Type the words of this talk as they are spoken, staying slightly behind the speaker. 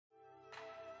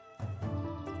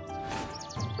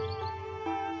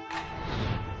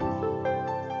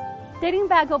Dating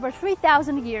back over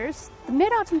 3,000 years, the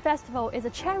Mid-Autumn Festival is a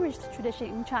cherished tradition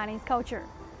in Chinese culture.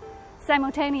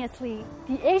 Simultaneously,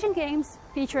 the Asian Games,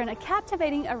 featuring a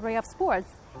captivating array of sports,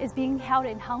 is being held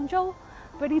in Hangzhou,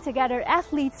 bringing together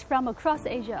athletes from across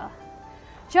Asia.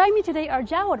 Joining me today are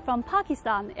Jawad from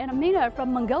Pakistan and Amina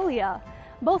from Mongolia,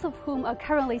 both of whom are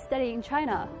currently studying in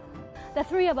China. The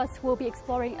three of us will be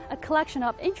exploring a collection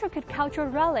of intricate cultural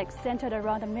relics centered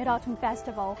around the Mid-Autumn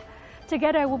Festival.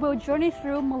 Together, we will journey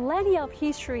through millennia of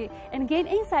history and gain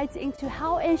insights into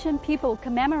how ancient people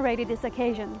commemorated this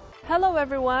occasion. Hello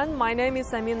everyone, my name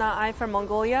is Amina. I'm from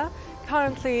Mongolia.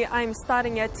 Currently, I'm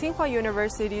studying at Tsinghua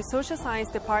University Social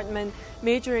Science Department,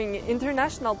 majoring in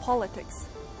international politics.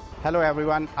 Hello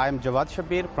everyone, I'm Jawad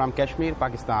Shabir from Kashmir,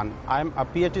 Pakistan. I'm a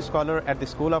PhD scholar at the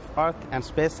School of Earth and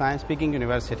Space Science, Peking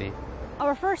University.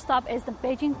 Our first stop is the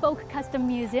Beijing Folk Custom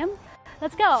Museum.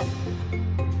 Let's go!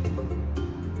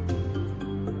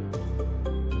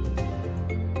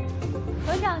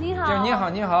 馆长你好。你好，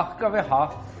你好，各位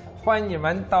好，欢迎你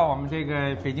们到我们这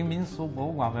个北京民俗博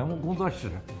物馆文物工作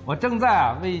室。我正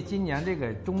在为今年这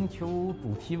个中秋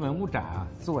主题文物展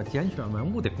做拣选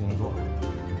文物的工作。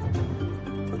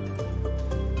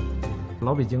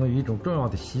老北京有一种重要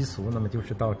的习俗，那么就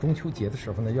是到中秋节的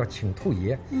时候呢，要请兔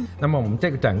爷。那么我们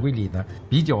这个展柜里呢，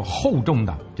比较厚重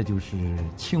的，这就是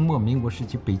清末民国时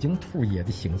期北京兔爷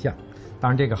的形象。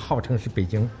当然，这个号称是北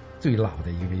京最老的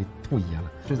一位兔爷了。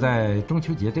是在中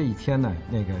秋节这一天呢，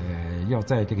那个要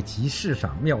在这个集市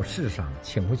上、庙市上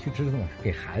请回去之后呢，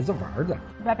给孩子玩的。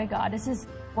Rabbi God, this is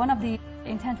one of the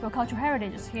intangible cultural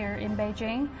heritages here in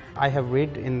Beijing. I have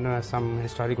read in some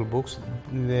historical books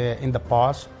in the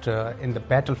past, in the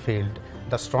battlefield,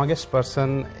 the strongest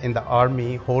person in the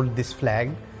army hold this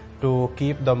flag to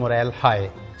keep the morale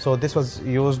high. So this was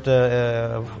used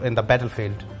in the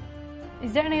battlefield.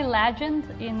 Is there any legend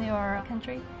in your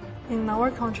country? In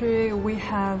our country, we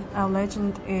have a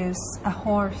legend is a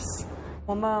horse.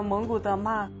 我们蒙古的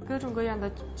马，各种各样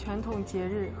的传统节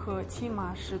日和骑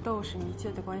马石斗是密切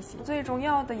的关系。最重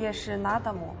要的也是纳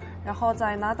达姆。然后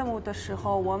在纳达姆的时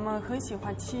候，我们很喜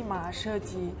欢骑马射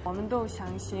击。我们都相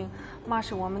信马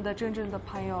是我们的真正的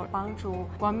朋友，帮助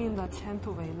光明的前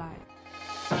途未来。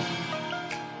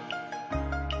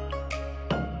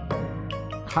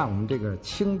看我们这个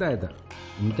清代的，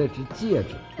我们这只戒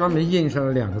指专门印上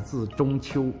了两个字“中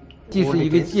秋”。既是一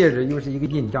个戒指，又是一个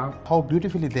印章。How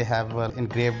beautifully they have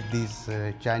engraved these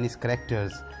Chinese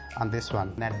characters on this one.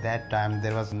 And at that time,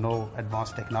 there was no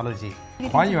advanced technology.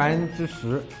 团圆之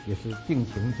时，也是定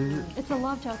情之日。It's a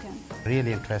love token.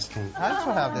 Really interesting. I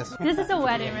also have this. This is a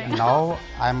wedding ring. Now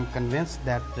I'm convinced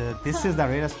that this is the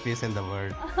rarest piece in the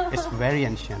world. It's very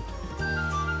ancient.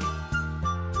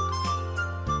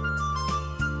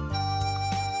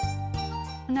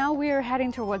 Now we're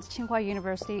heading towards Tsinghua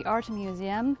University Art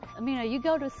Museum. Amina, you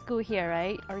go to school here,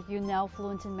 right? Are you now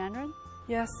fluent in Mandarin?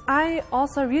 Yes, I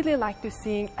also really like to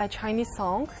sing a Chinese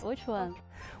song. Which one?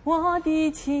 我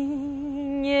的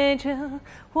情也真，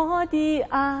我的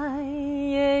爱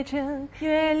也真，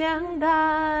月亮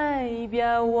代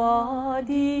表我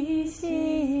的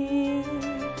心。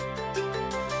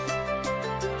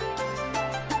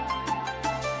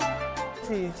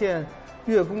这一件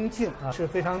月宫镜是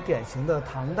非常典型的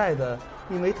唐代的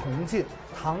一枚铜镜。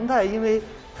唐代因为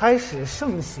开始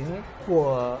盛行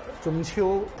过中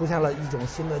秋，出现了一种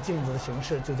新的镜子的形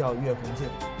式，就叫月宫镜。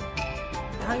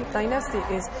Tang Dynasty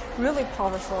is really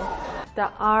powerful.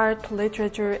 The art,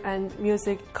 literature, and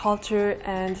music, culture,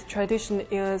 and tradition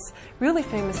is really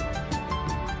famous.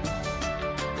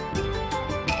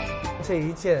 这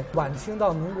一件晚清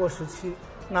到民国时期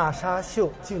纳沙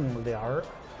绣镜帘儿。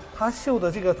他绣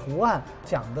的这个图案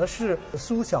讲的是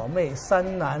苏小妹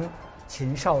三男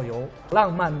秦少游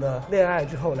浪漫的恋爱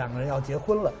之后，两个人要结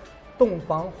婚了。洞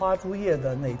房花烛夜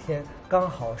的那天刚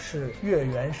好是月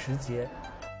圆时节。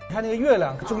你看那个月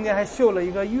亮中间还绣了一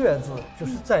个月字，就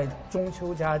是在中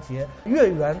秋佳节，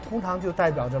月圆通常就代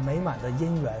表着美满的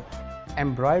姻缘。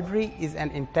Embroidery is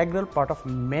an integral part of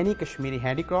many Kashmiri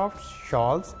handicrafts,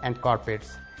 shawls, and carpets,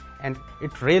 and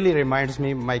it really reminds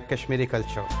me my Kashmiri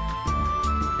culture.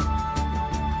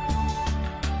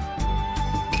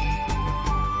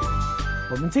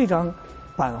 我们这张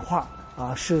版画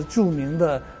是著名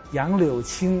的杨柳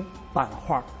青版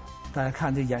画，大家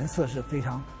看这颜色是非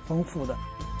常丰富的。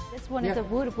This one is a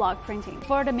wood block printing.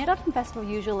 For the Mid-Autumn Festival,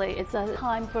 usually it's a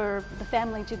time for the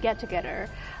family to get together,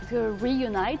 to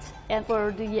reunite, and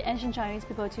for the ancient Chinese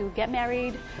people to get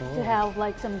married, to have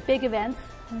like some big events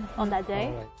on that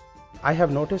day. I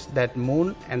have noticed that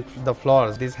moon and the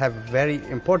flowers, these have very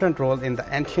important role in the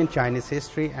ancient Chinese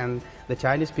history, and the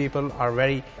Chinese people are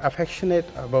very affectionate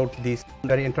about these.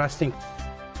 Very interesting.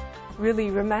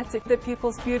 really romantic. The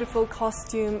people's beautiful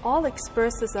costume all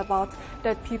expresses about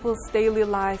that people's daily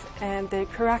life and their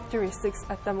characteristics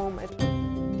at the moment.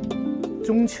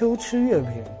 中秋吃月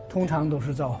饼通常都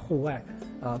是在户外，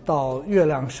到月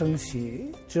亮升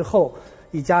起之后，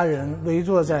一家人围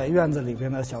坐在院子里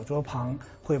边的小桌旁，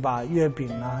会把月饼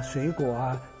啊、水果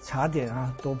啊、茶点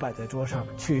啊都摆在桌上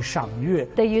去赏月。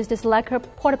They use this like a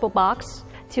portable box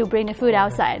to bring the food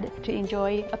outside to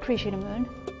enjoy, appreciate the moon.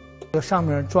 这上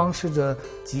面装饰着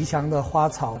吉祥的花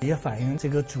草，也反映这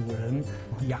个主人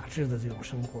雅致的这种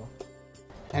生活。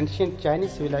Ancient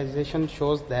Chinese civilization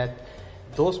shows that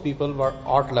those people were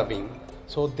art-loving.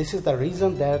 So this is the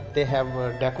reason that they have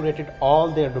decorated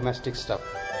all their domestic stuff.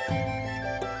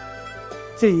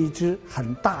 这一只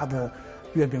很大的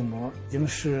月饼模已经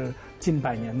是近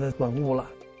100年的文物了。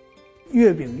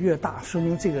月饼越大，说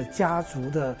明这个家族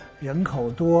的人口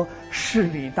多、势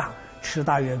力大，吃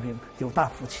大月饼有大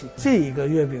福气。这一个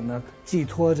月饼呢，寄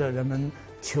托着人们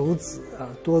求子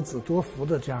多子多福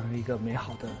的这样一个美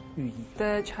好的寓意。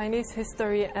The Chinese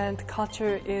history and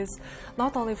culture is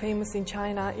not only famous in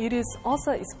China, it is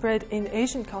also spread in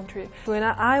Asian countries. When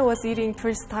I was eating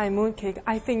first time mooncake,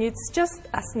 I think it's just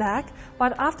a snack,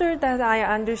 but after that I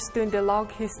understood the long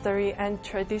history and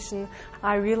tradition.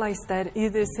 I realized that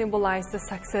it symbolized the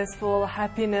successful,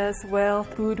 happiness, wealth,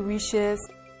 good wishes.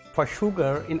 For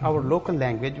sugar, in our local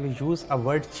language, we use a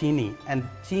word chini, and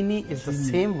chini is the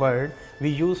same word we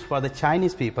use for the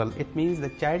Chinese people. It means the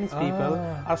Chinese people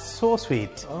are so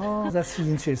sweet. Oh, that's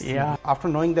interesting. Yeah. After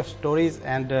knowing the stories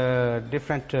and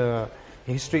different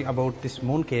history about this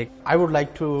mooncake, I would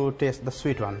like to taste the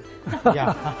sweet one.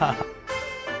 Yeah.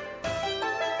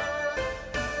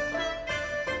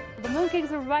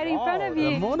 Mooncakes are right in front of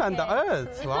you. The moon and the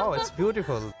earth. Wow, it's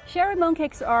beautiful. Sharing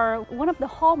mooncakes are one of the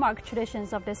hallmark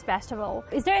traditions of this festival.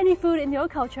 Is there any food in your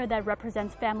culture that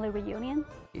represents family reunion?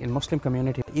 In Muslim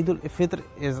community, Eid al-Fitr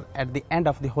is at the end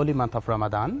of the holy month of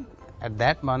Ramadan. At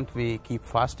that month, we keep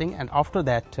fasting, and after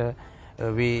that,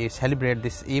 we celebrate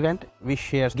this event. We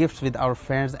share gifts with our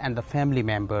friends and the family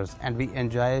members, and we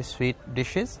enjoy sweet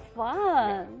dishes.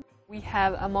 Fun. We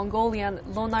have a Mongolian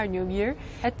Lunar New Year.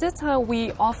 At that time,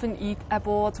 we often eat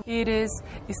abot. It is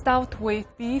stuffed with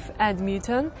beef and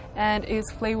mutton and is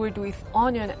flavored with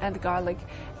onion and garlic.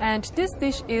 And this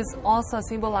dish is also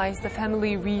symbolized the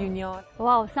family reunion.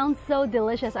 Wow, sounds so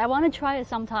delicious. I want to try it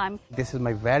sometime. This is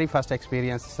my very first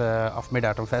experience of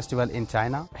Mid-Autumn Festival in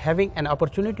China. Having an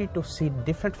opportunity to see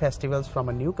different festivals from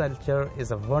a new culture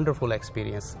is a wonderful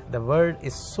experience. The world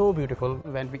is so beautiful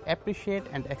when we appreciate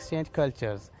and exchange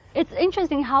cultures. It's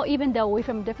interesting how even though we're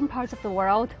from different parts of the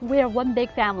world, we are one big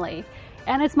family.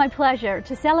 And it's my pleasure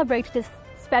to celebrate this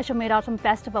special Mid-Autumn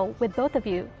Festival with both of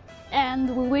you.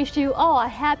 And we wish you all a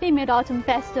happy Mid-Autumn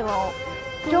Festival.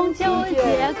 中秋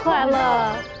节快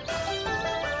乐!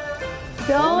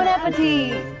 Bon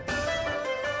appetit!